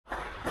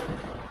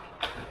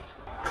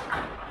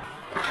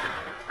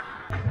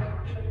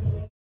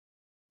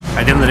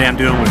At the end of the day, I'm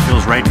doing what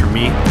feels right for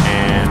me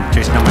and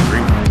chasing down my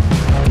dream.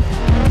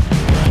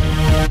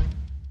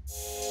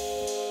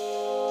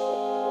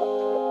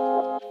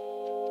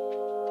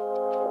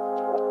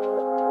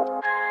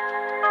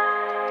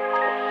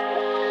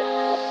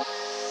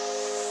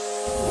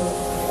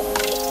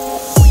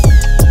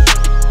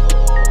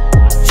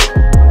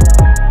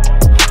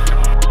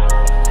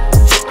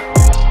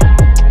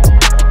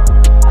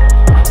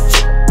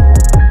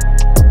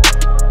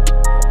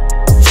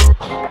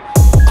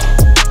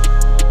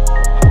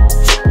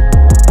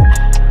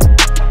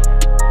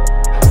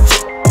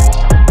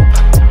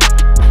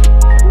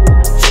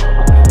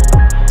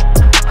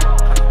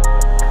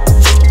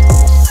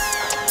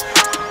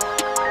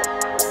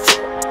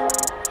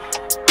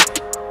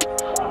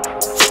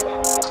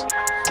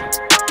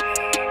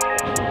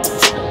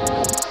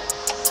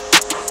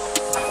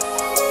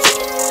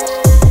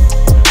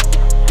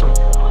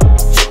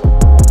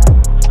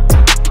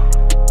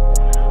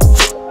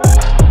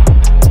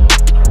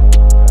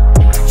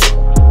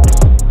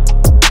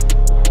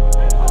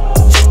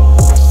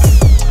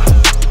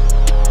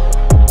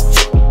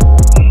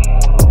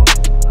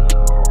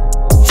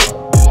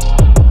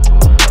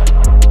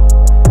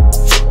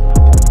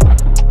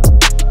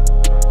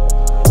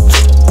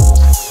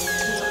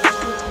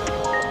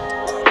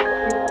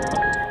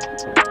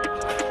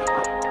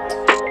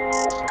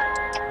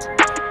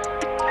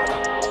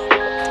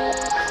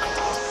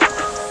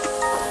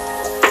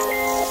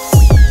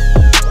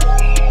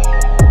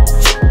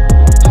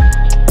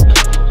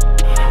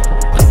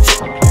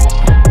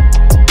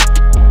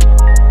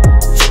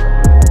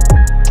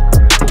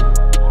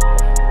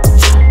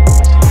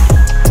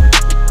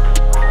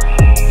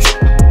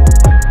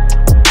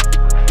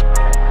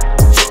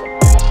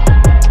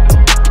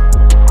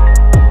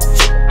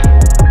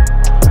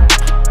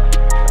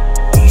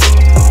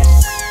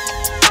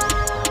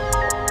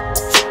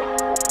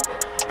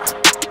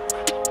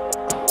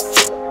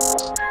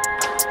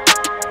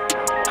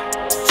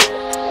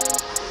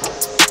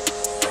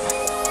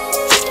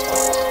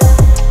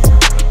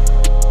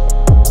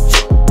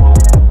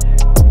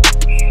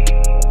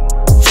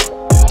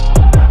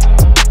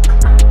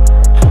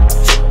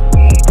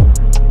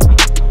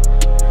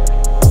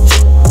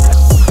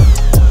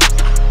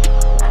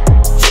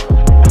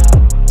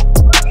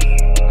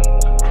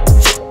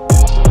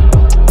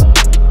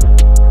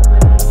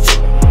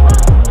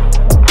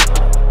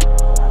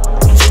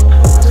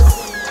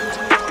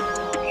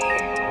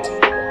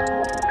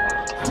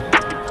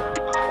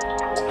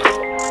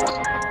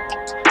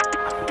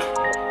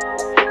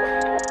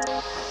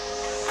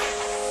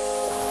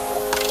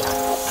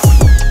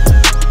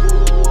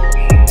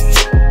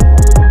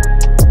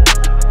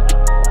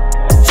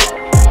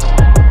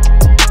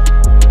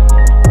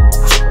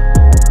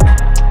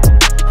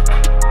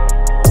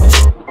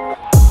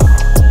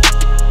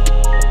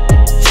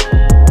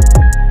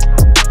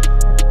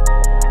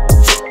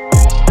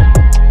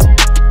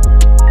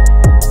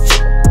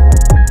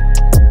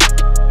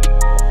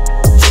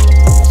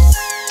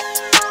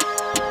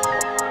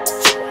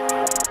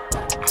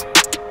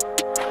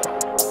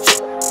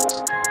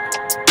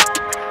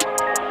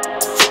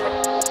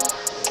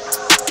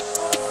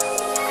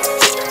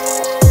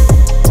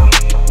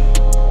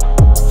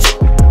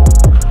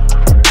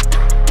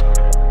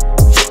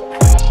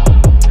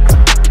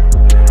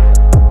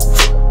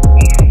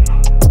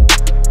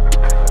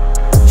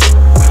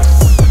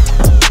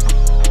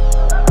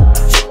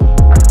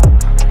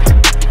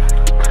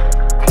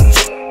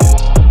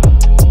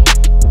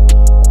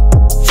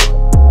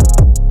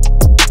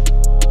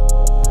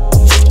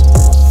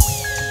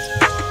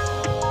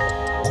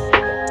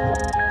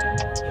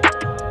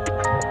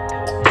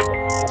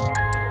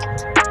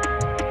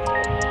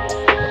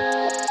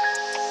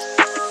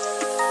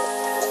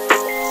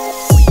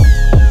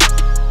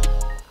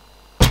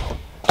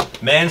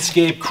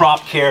 Manscaped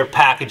Crop Care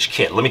Package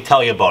Kit. Let me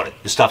tell you about it.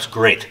 This stuff's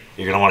great.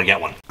 You're gonna want to get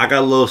one. I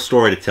got a little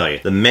story to tell you.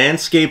 The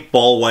Manscaped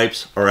ball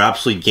wipes are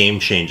absolutely game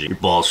changing. Your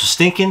balls are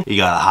stinking, you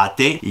got a hot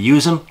date, you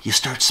use them, you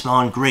start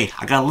smelling great.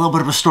 I got a little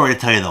bit of a story to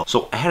tell you though.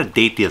 So I had a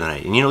date the other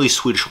night, and you know these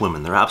Swedish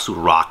women, they're absolute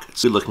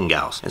rockets, good looking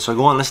gals. And so I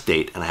go on this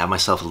date and I have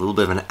myself a little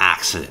bit of an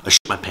accident. I shit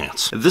my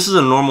pants. If this is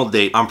a normal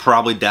date, I'm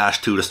probably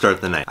 -2 to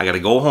start the night. I gotta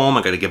go home,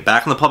 I gotta get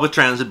back on the public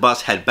transit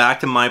bus, head back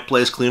to my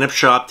place, clean up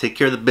shop, take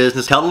care of the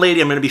business, tell the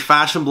lady I'm gonna be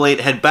fashionable late,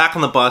 head back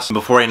on the bus, and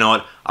before I know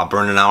it, I'll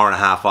burn an hour and a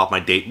half off my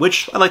date,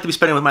 which I'd like to be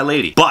spending with my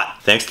lady. But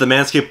thanks to the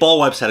Manscaped ball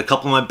wipes, had a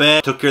couple in my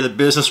bag, took care of the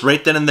business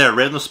right then and there,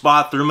 right on the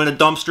spot, threw them in a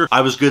dumpster.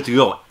 I was good to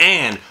go,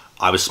 and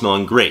I was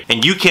smelling great.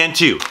 And you can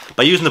too,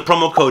 by using the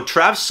promo code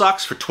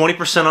TravSucks for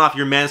 20% off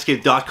your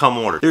Manscaped.com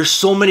order. There's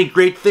so many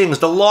great things,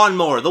 the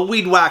lawnmower, the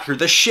weed whacker,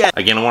 the shed.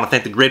 Again, I want to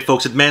thank the great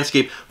folks at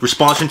Manscaped for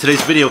sponsoring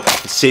today's video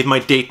and saved my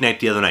date night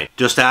the other night.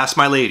 Just ask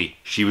my lady,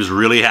 she was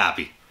really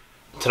happy.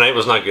 Tonight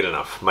was not good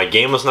enough. My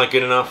game was not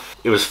good enough.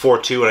 It was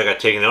 4-2 when I got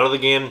taken out of the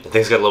game.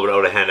 Things got a little bit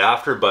out of hand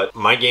after, but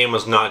my game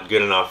was not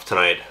good enough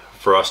tonight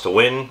for us to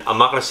win. I'm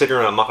not gonna sit here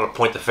and I'm not gonna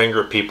point the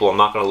finger at people. I'm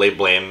not gonna lay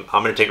blame.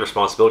 I'm gonna take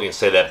responsibility and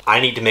say that I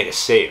need to make a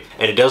save.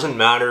 And it doesn't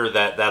matter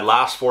that that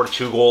last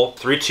 4-2 goal,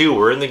 3-2,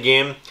 we're in the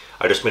game.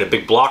 I just made a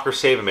big blocker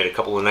save. I made a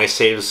couple of nice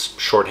saves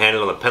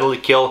shorthanded on the penalty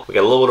kill. We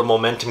got a little bit of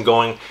momentum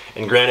going.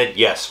 And granted,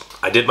 yes,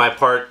 I did my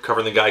part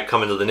covering the guy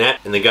coming to the net,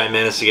 and the guy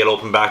managed to get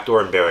open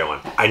backdoor and bury one.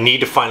 I need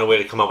to find a way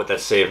to come up with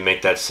that save and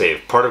make that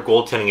save. Part of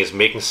goaltending is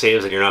making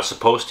saves that you're not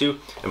supposed to,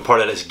 and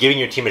part of that is giving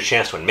your team a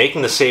chance to win.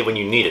 Making the save when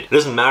you need it. It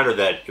doesn't matter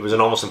that it was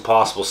an almost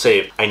impossible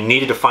save. I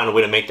needed to find a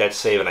way to make that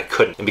save, and I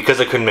couldn't. And because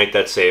I couldn't make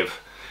that save,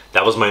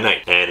 that was my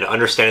night. And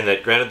understanding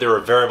that, granted, there are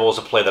variables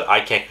at play that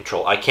I can't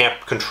control. I can't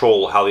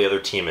control how the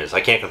other team is.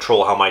 I can't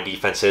control how my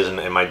defense is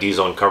and my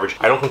D-zone coverage.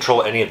 I don't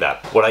control any of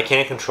that. What I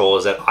can control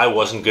is that I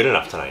wasn't good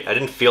enough tonight. I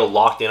didn't feel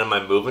locked in on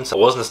my movements. I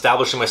wasn't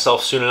establishing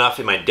myself soon enough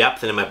in my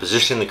depth and in my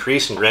position in the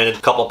crease. And granted,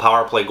 a couple of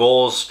power play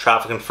goals,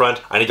 traffic in front.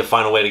 I need to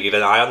find a way to get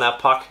an eye on that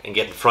puck and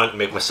get in front and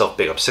make myself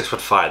big. I'm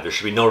 6'5". There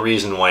should be no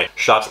reason why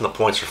shots in the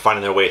points are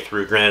finding their way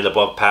through. Granted,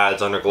 above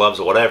pads, under gloves,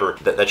 or whatever,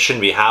 that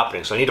shouldn't be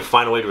happening. So I need to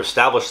find a way to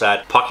establish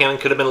that. Puck handling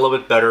could have been a little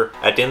bit better.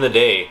 At the end of the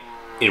day,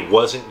 it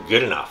wasn't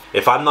good enough.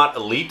 If I'm not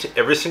elite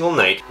every single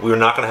night, we're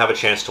not going to have a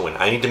chance to win.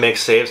 I need to make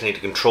saves, I need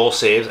to control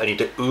saves, I need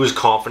to ooze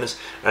confidence,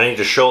 and I need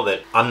to show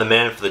that I'm the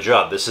man for the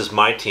job. This is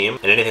my team,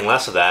 and anything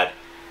less of that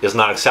is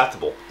not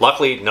acceptable.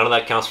 Luckily, none of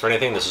that counts for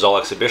anything. This is all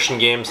exhibition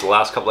games. The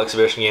last couple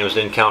exhibition games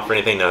didn't count for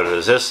anything. Neither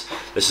does this.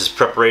 This is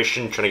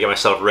preparation, trying to get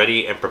myself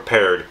ready and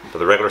prepared for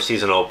the regular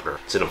season opener.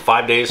 It's in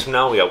 5 days from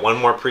now. We got one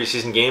more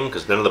preseason game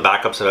because none of the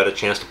backups have had a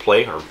chance to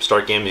play or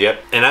start games yet.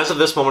 And as of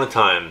this moment in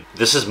time,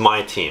 this is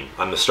my team.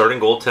 I'm the starting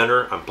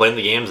goaltender. I'm playing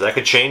the games. That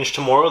could change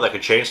tomorrow. That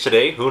could change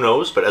today. Who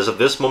knows? But as of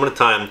this moment in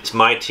time, it's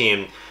my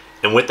team.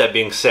 And with that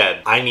being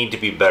said, I need to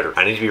be better.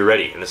 I need to be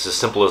ready. And it's as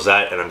simple as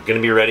that. And I'm going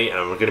to be ready, and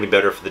I'm going to be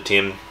better for the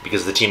team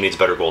because the team needs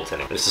better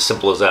goaltending. And it's as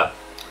simple as that.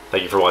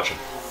 Thank you for watching.